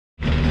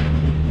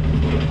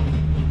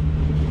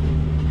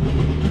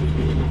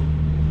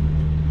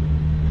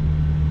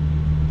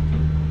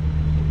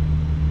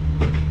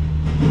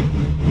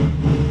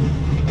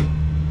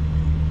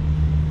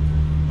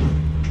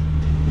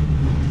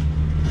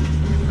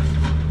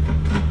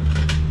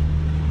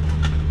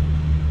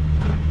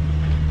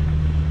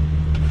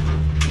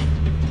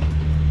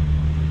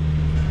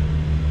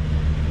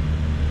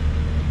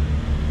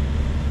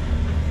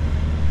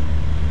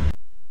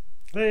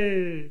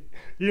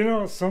You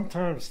know,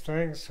 sometimes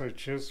things are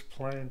just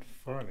plain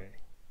funny.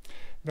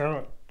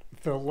 Now,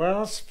 the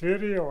last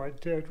video I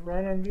did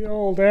running the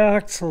old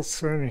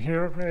axles in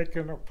here,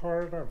 making a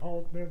part I'm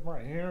holding in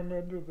my hand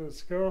into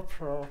this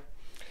GoPro,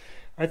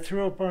 I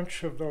threw a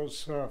bunch of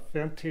those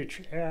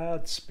vintage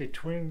ads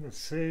between the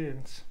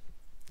scenes.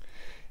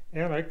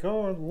 And I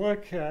go and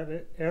look at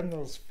it, and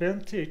those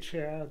vintage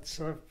ads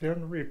have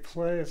been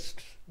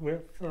replaced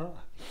with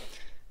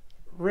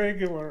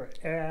regular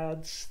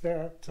ads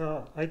that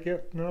I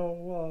get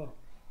no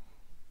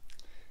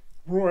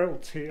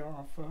royalty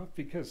off of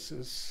because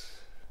it's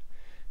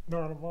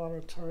not a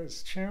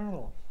monetized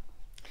channel.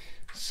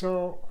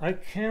 So I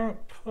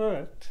can't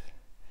put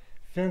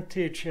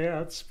vintage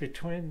ads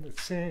between the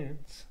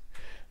scenes,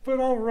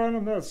 but I'll run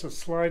them as a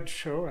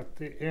slideshow at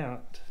the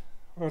end.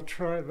 I'll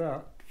try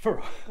that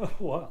for a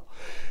while,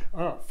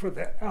 for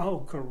the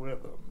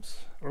algorithms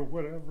or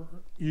whatever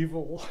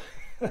evil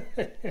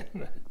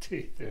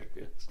entity there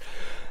is.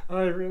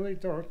 I really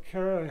don't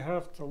care. I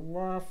have to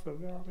laugh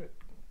about it,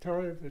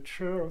 tell you the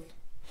truth.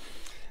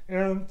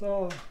 And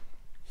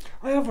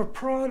I have a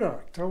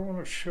product I want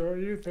to show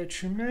you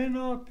that you may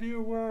not be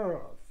aware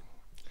of.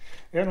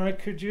 And I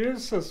could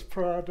use this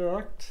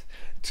product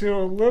to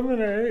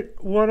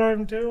eliminate what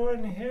I'm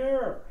doing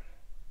here.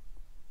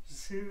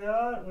 See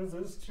that with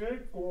this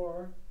jig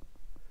board?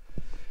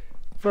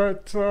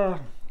 But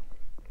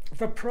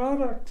the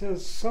product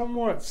is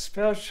somewhat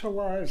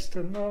specialized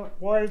and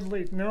not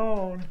widely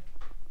known,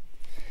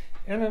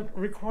 and it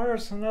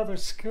requires another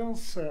skill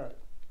set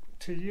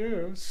to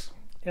use.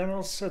 And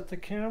I'll set the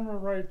camera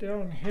right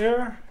down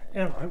here,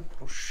 and I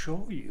will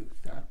show you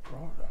that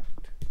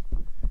product.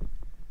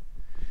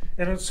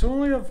 And it's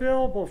only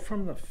available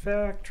from the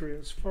factory.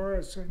 As far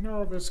as I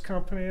know, this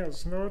company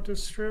has no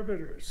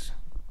distributors.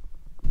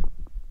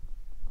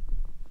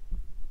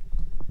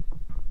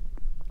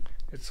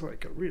 It's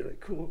like a really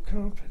cool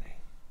company.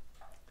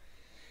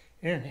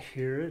 And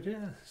here it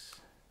is.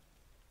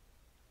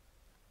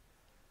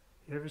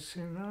 You ever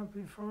seen that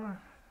before?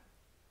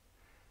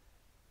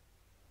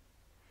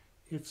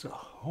 It's a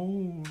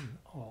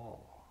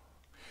Honall.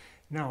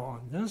 Now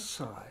on this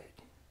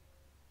side,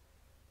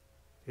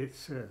 it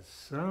says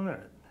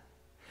Sunnen.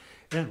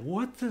 And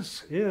what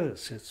this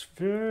is, it's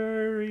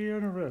very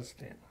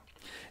interesting.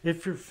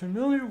 If you're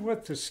familiar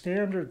with the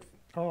standard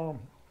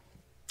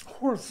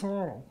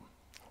horizontal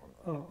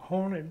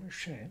honing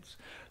machines,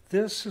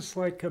 this is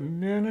like a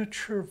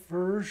miniature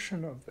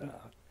version of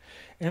that.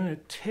 And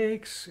it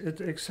takes,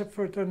 except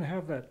for it doesn't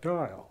have that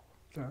dial,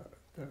 the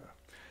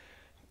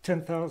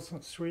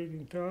 10,000th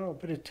reading dial,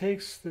 but it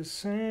takes the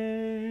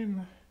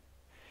same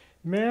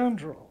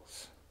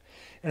mandrels.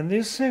 And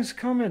these things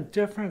come in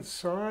different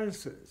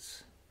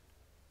sizes.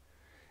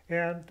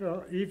 And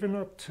even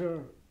up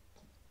to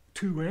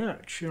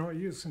 2-inch, you know,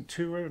 using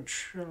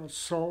 2-inch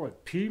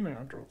solid P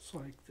mandrels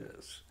like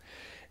this.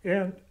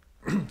 And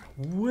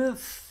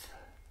with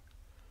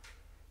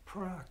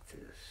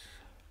practice,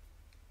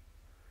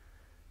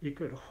 you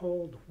could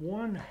hold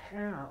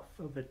 1/2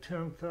 of a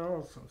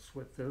 10,000th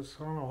with this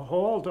on a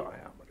hole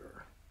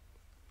diameter.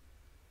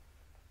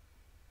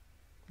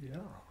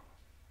 Yeah.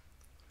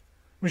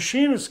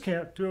 Machinists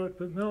can't do it,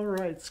 but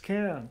millwrights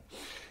can.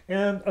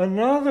 And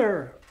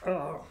another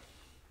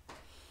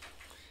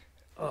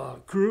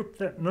group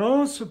that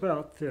knows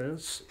about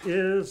this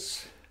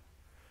is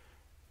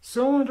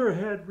cylinder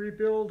head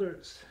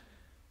rebuilders.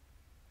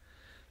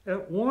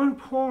 At one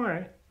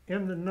point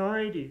in the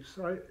 90s,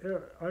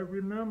 I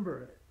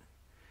remember it,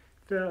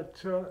 that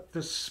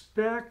the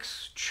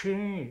specs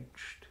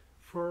changed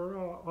for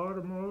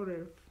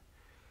automotive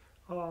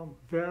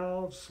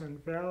valves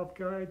and valve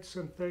guides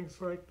and things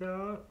like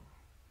that.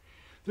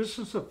 This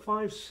is a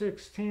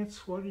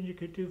 5/16 one, and you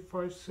could do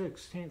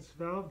 5/16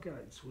 valve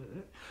guides with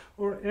it,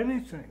 or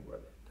anything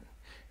with it.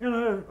 And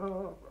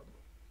oh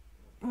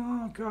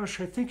gosh,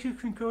 I think you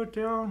can go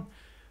down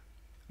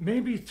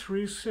maybe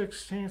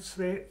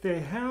 3/16. They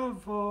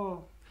have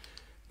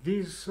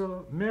these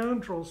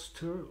mandrels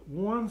to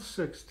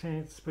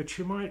 1/16, but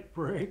you might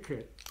break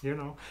it, you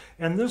know.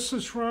 And this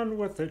is run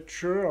with a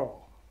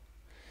drill.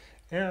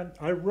 And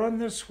I run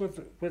this with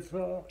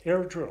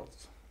air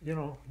drills, you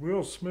know,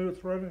 real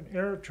smooth running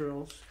air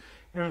drills.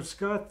 And it's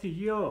got the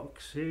yoke,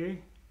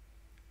 see?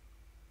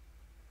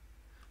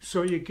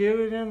 So you get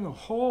it in the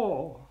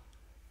hole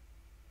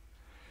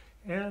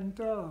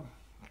and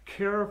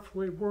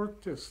carefully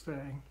work this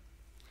thing.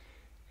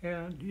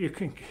 And you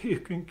can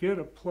get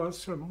a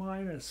plus or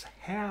minus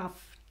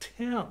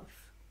 1/2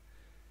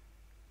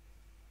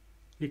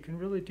 You can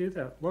really do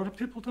that. A lot of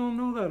people don't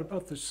know that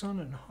about the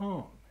Sunnen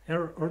Honall,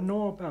 or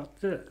know about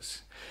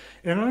this.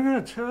 And I'm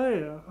going to tell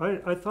you,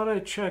 I thought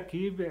I'd check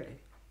eBay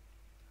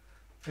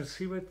and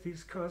see what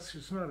these cost.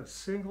 There's not a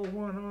single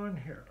one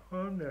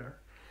on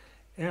there.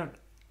 And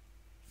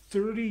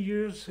 30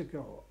 years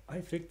ago, I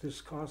think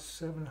this cost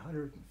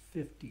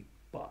 $750.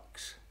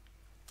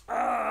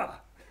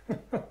 Ah!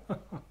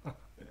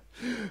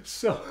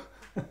 So,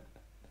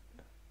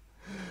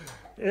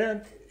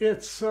 and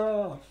it's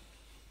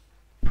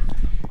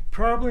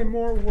probably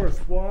more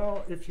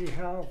worthwhile if you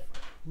have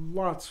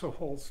lots of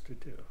holes to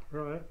do,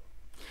 right?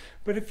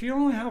 But if you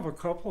only have a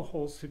couple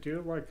holes to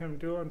do, like I'm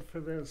doing for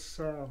this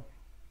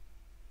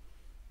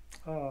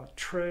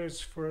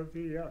trays for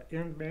the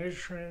end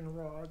measuring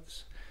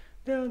rods,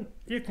 then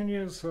you can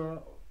use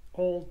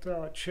old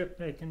chip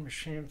making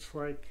machines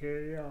like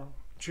a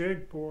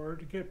jig board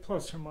to get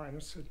plus or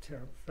minus a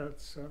tenth.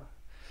 That's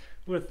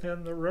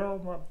within the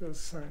realm of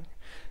this thing.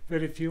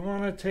 But if you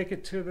want to take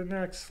it to the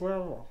next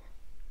level,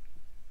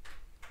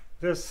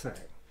 this thing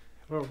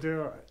will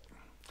do it.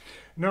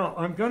 Now,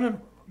 I'm going to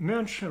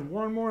mention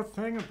one more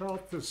thing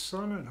about the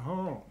Sunnen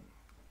Honall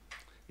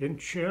in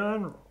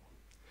general.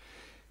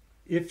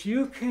 If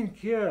you can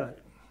get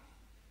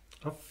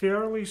a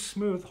fairly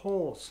smooth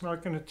hole, it's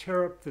not going to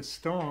tear up the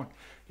stone.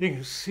 You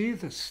can see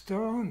the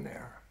stone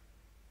there.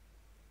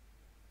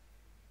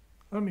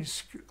 Let me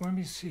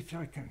see if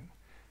I can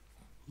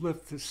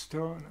lift the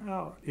stone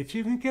out. If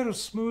you can get a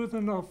smooth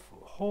enough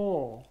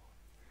hole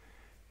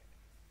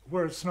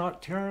where it's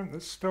not tearing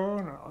the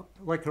stone up,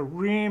 like a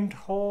reamed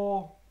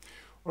hole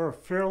or a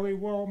fairly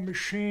well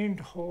machined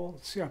hole.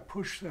 See, I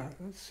push that.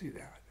 Let's see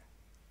that.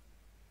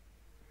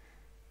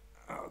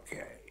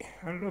 Okay,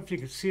 I don't know if you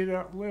can see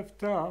that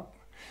lift up,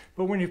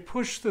 but when you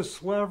push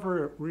this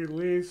lever, it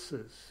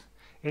releases,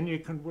 and you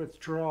can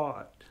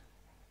withdraw it.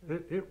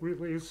 It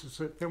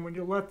releases it. Then when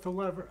you let the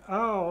lever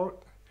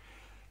out,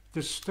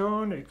 the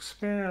stone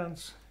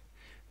expands.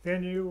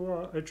 Then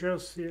you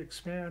adjust the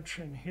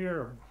expansion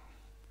here.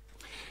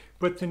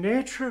 But the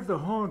nature of the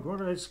hone,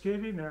 what I was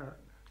getting at,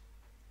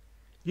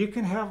 you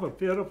can have a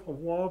bit of a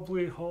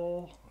wobbly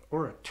hole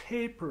or a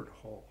tapered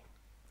hole.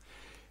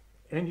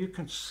 And you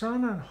can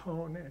Sunnen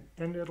Honall it,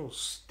 and it'll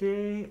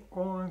stay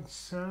on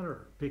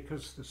center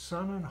because the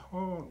Sunnen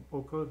Honall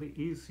will go the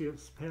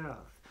easiest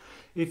path.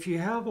 If you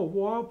have a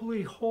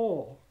wobbly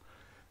hole,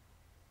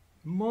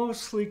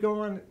 mostly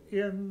going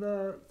in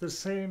the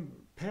same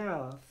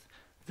path,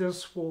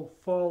 this will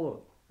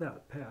follow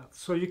that path.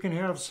 So you can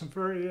have some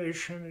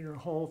variation in your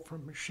hole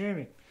from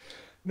machining.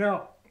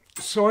 Now,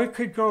 so I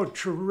could go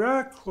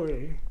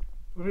directly,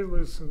 let me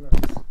loosen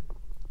this.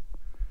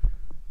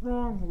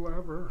 Wrong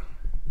lever.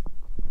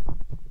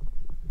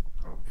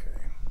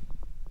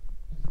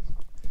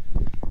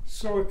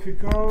 So it could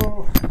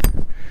go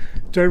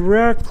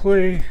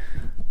directly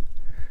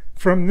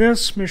from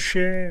this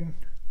machine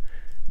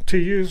to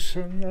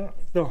using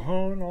the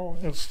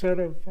Honall instead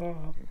of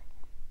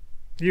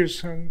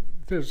using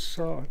this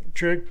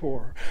jig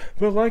bore.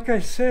 But like I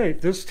say,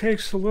 this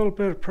takes a little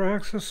bit of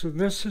practice, and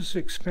this is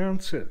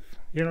expensive.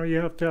 You know, you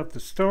have to have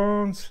the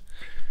stones,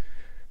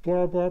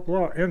 blah, blah,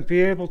 blah, and be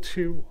able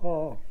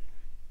to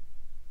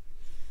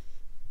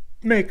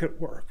make it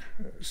work,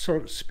 so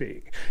to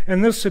speak.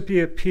 And this would be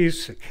a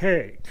piece of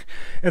cake.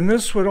 And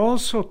this would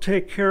also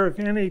take care of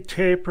any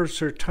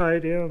tapers or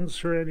tight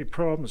ends or any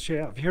problems you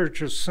have. You're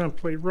just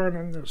simply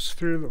running this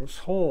through those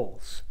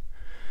holes.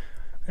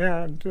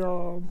 And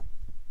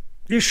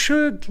you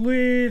should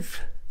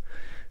leave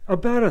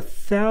about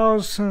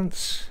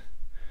 1/1000th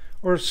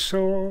or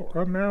so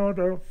amount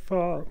of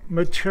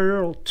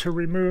material to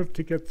remove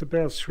to get the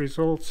best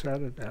results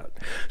out of that.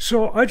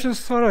 So I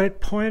just thought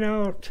I'd point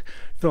out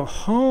the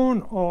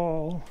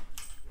Honall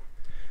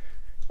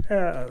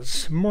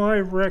as my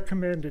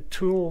recommended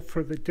tool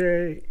for the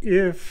day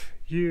if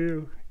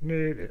you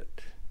need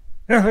it.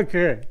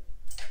 Okay,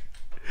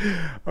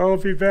 I'll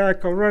be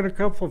back. I'll run a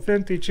couple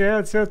vintage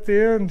ads at the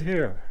end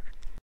here.